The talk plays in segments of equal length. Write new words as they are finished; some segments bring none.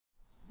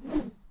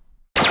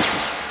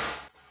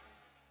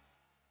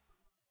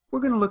We're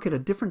going to look at a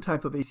different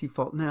type of AC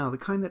fault now, the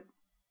kind that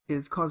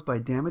is caused by a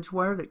damaged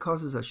wire that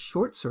causes a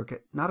short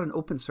circuit, not an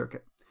open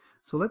circuit.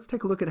 So let's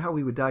take a look at how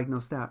we would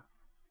diagnose that.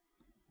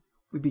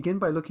 We begin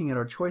by looking at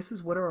our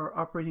choices. What are our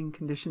operating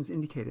conditions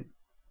indicated?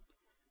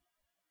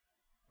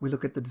 We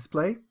look at the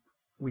display.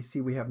 We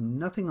see we have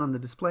nothing on the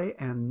display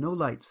and no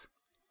lights.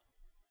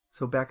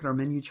 So back at our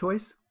menu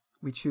choice,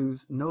 we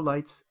choose no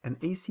lights and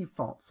AC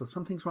fault. So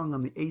something's wrong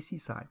on the AC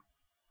side.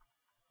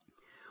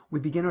 We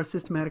begin our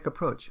systematic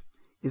approach.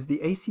 Is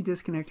the AC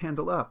disconnect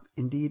handle up?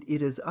 Indeed,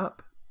 it is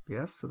up.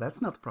 Yes, so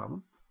that's not the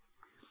problem.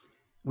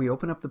 We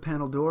open up the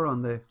panel door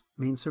on the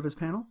main service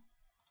panel.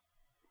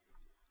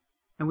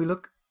 And we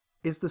look,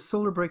 is the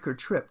solar breaker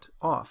tripped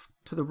off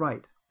to the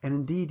right? And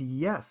indeed,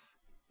 yes,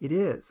 it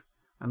is.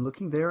 I'm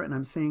looking there and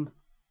I'm seeing,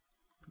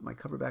 put my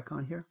cover back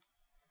on here.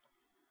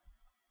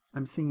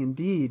 I'm seeing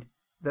indeed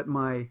that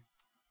my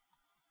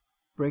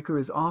breaker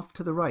is off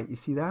to the right. You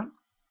see that?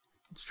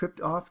 It's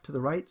tripped off to the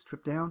right, it's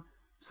tripped down.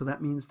 So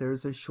that means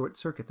there's a short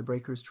circuit. The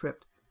breaker is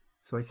tripped.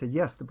 So I say,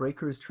 yes, the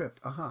breaker is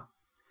tripped. Aha.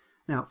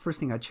 Now, first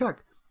thing I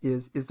check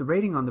is the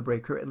rating on the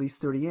breaker at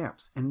least 30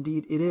 amps? And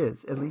indeed, it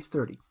is at least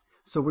 30.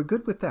 So we're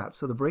good with that.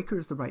 So the breaker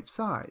is the right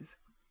size.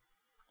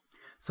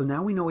 So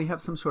now we know we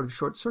have some sort of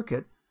short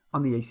circuit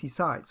on the AC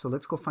side. So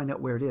let's go find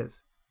out where it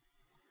is.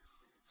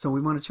 So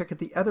we want to check at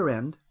the other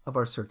end of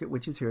our circuit,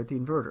 which is here at the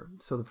inverter.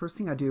 So the first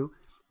thing I do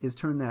is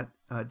turn that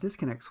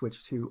disconnect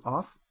switch to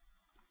off.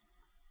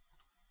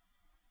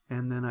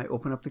 And then I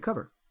open up the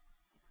cover.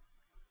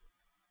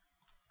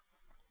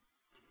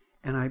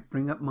 And I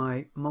bring up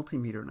my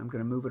multimeter, and I'm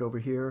going to move it over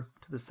here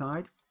to the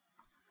side.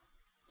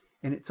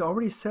 And it's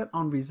already set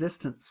on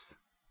resistance.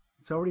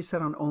 It's already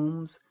set on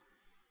ohms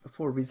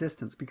for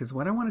resistance, because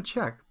what I want to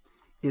check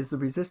is the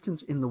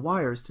resistance in the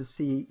wires to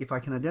see if I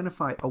can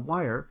identify a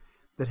wire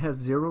that has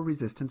zero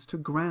resistance to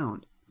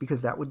ground,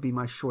 because that would be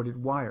my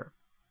shorted wire.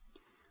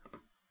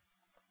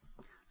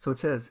 So it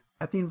says,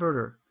 at the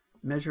inverter,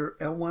 measure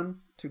L1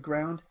 to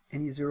ground,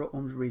 any 0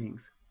 ohms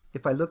readings.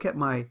 If I look at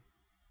my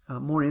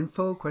more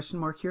info question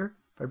mark here,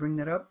 if I bring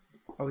that up,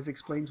 always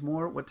explains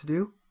more what to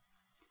do.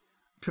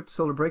 Tripped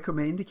solar breaker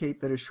may indicate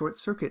that a short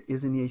circuit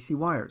is in the AC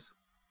wires.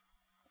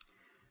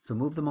 So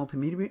move the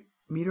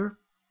multimeter,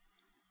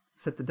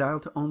 set the dial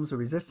to ohms or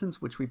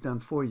resistance, which we've done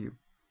for you.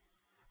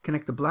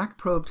 Connect the black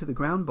probe to the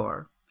ground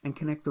bar and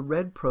connect the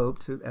red probe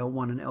to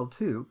L1 and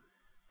L2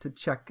 to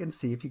check and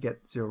see if you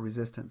get 0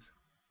 resistance.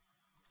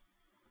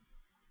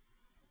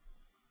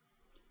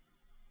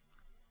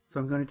 So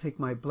I'm going to take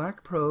my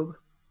black probe,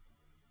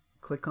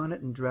 click on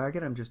it and drag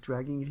it. I'm just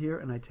dragging it here,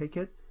 and I take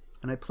it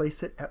and I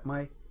place it at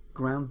my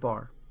ground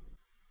bar.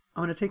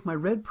 I'm going to take my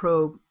red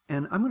probe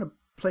and I'm going to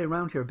play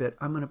around here a bit.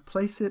 I'm going to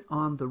place it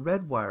on the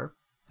red wire,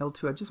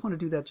 L2. I just want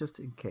to do that just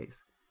in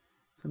case.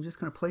 So I'm just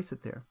going to place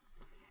it there.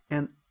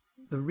 And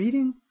the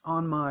reading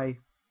on my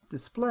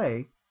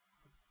display,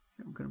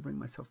 I'm going to bring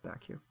myself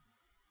back here.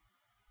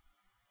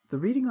 The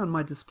reading on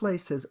my display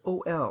says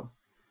OL,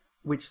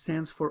 which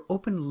stands for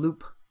open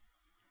loop.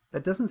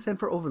 That doesn't stand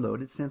for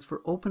overload, it stands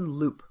for open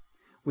loop,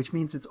 which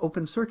means it's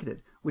open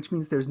circuited, which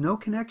means there's no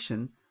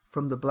connection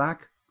from the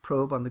black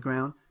probe on the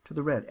ground to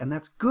the red. And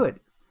that's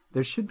good.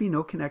 There should be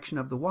no connection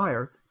of the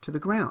wire to the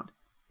ground.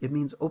 It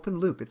means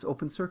open loop, it's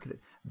open circuited.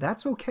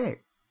 That's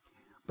okay.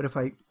 But if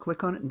I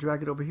click on it and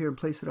drag it over here and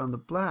place it on the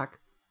black,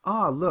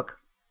 look,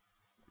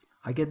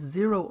 I get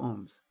 0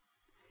 ohms.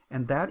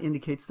 And that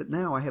indicates that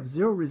now I have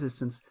 0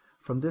 resistance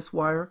from this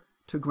wire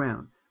to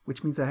ground,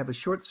 which means I have a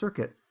short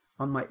circuit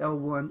on my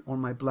L1 or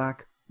my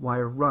black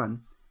wire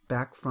run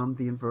back from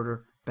the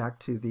inverter back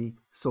to the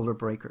solar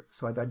breaker.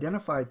 So I've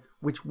identified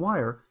which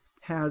wire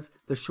has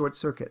the short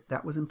circuit.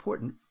 That was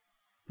important.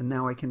 And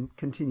now I can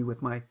continue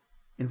with my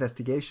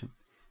investigation.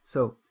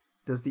 So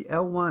does the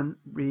L1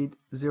 read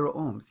 0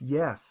 ohms?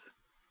 Yes.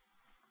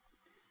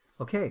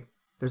 Okay,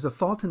 there's a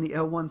fault in the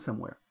L1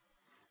 somewhere.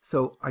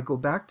 So I go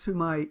back to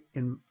my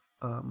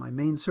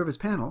main service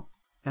panel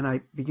and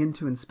I begin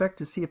to inspect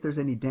to see if there's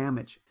any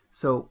damage.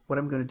 So what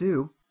I'm going to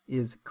do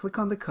is click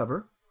on the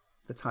cover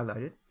that's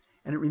highlighted,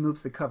 and it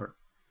removes the cover.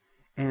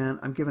 And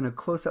I'm given a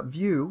close-up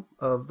view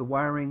of the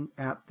wiring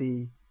at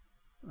the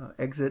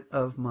exit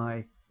of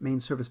my main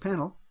service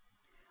panel.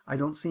 I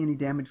don't see any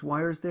damaged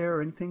wires there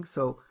or anything,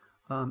 so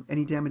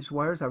any damaged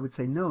wires, I would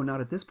say no, not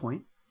at this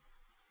point.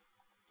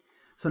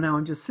 So now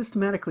I'm just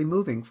systematically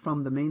moving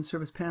from the main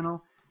service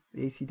panel,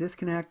 the AC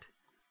disconnect.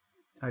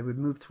 I would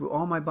move through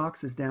all my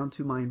boxes down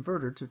to my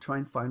inverter to try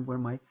and find where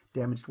my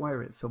damaged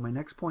wire is. So my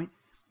next point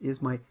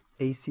is my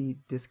AC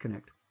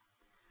disconnect.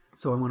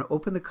 So I want to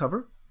open the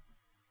cover.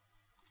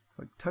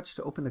 So I touch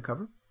to open the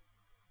cover.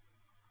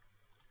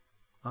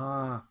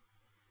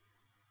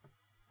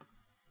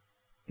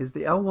 Is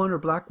the L1 or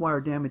black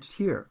wire damaged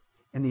here?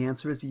 And the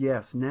answer is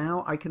yes.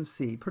 Now I can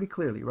see pretty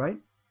clearly, right?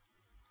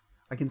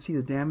 I can see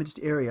the damaged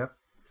area.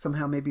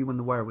 Somehow maybe when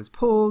the wire was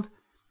pulled,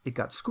 it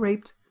got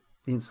scraped.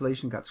 The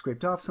insulation got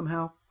scraped off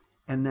somehow.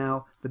 And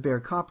now the bare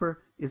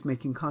copper is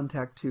making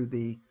contact to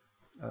the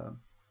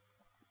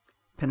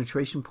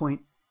penetration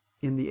point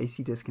in the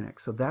AC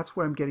disconnect. So that's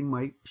where I'm getting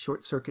my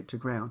short circuit to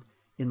ground,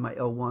 in my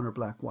L1 or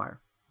black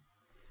wire.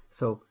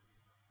 So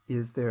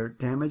is there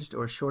damaged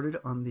or shorted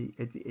on the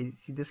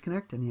AC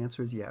disconnect? And the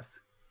answer is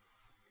yes.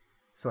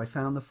 So I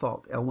found the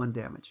fault, L1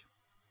 damage.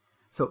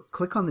 So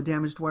click on the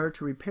damaged wire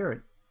to repair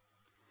it.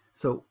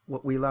 So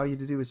what we allow you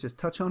to do is just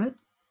touch on it.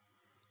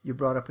 You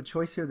brought up a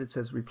choice here that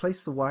says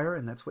replace the wire,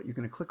 and that's what you're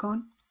going to click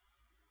on.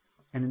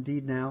 And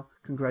indeed now,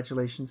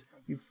 congratulations,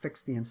 you've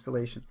fixed the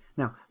installation.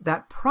 Now,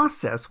 that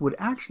process would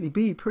actually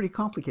be pretty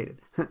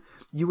complicated.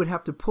 You would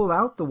have to pull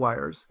out the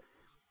wires,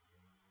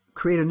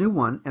 create a new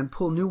one, and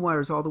pull new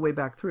wires all the way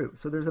back through.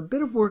 So there's a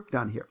bit of work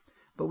done here,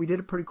 but we did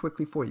it pretty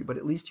quickly for you. But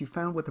at least you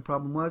found what the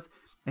problem was,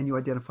 and you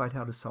identified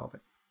how to solve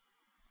it.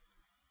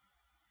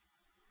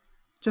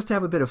 Just to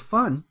have a bit of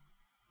fun,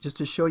 just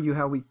to show you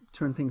how we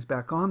turn things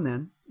back on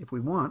then, if we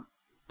want.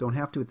 Don't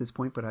have to at this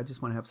point, but I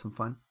just want to have some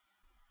fun.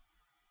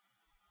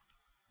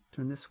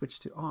 Turn this switch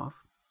to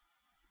off.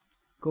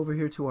 Go over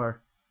here to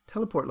our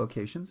teleport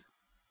locations.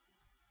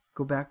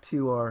 Go back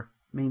to our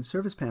main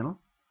service panel.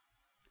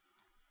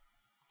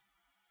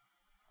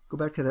 Go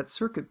back to that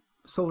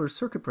solar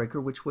circuit breaker,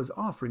 which was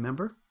off,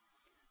 remember?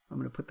 I'm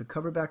going to put the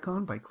cover back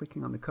on by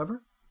clicking on the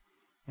cover.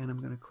 And I'm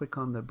going to click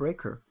on the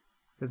breaker,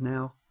 because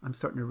now I'm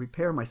starting to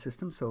repair my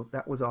system, so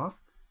that was off.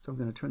 So I'm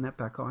going to turn that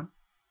back on.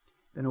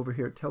 Then over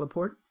here at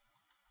teleport,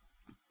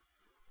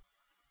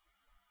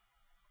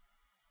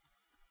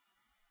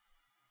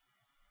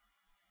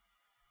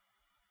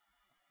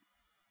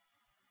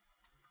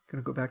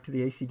 going to go back to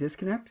the AC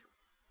disconnect.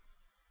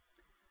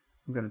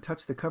 I'm going to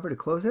touch the cover to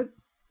close it.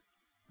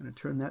 I'm going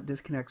to turn that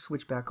disconnect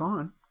switch back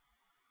on.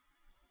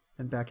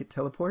 Then back at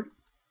teleport.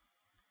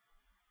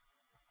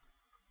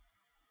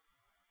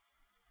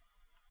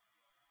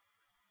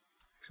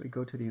 Actually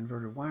go to the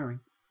inverter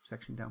wiring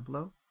section down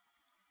below.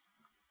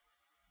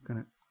 I'm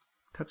going to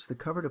touch the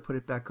cover to put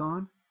it back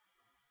on.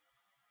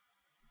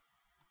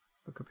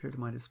 Look up here to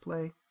my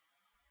display.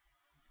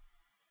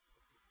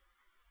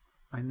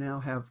 I now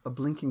have a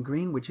blinking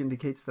green, which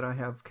indicates that I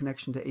have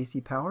connection to AC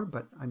power,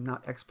 but I'm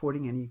not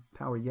exporting any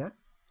power yet.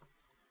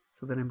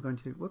 So then I'm going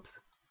to,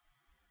 whoops,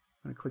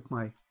 I'm going to click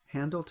my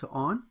handle to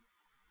on,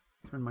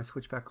 turn my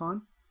switch back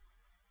on,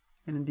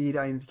 and indeed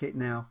I indicate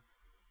now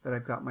that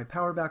I've got my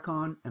power back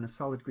on and a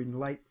solid green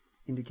light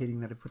indicating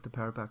that I've put the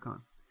power back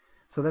on.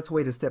 So that's a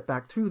way to step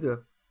back through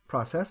the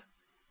process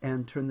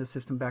and turn the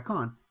system back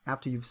on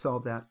after you've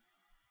solved that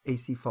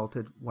AC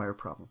faulted wire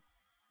problem.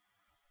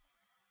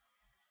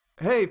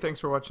 Hey, thanks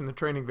for watching the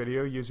training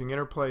video using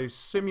Interplay's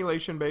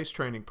simulation-based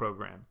training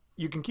program.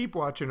 You can keep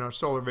watching our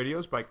solar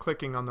videos by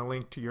clicking on the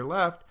link to your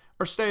left,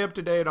 or stay up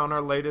to date on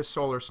our latest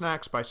solar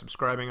snacks by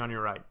subscribing on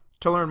your right.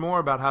 To learn more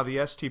about how the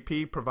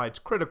STP provides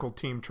critical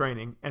team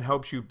training and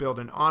helps you build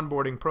an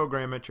onboarding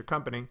program at your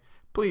company,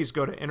 please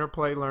go to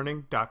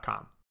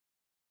interplaylearning.com.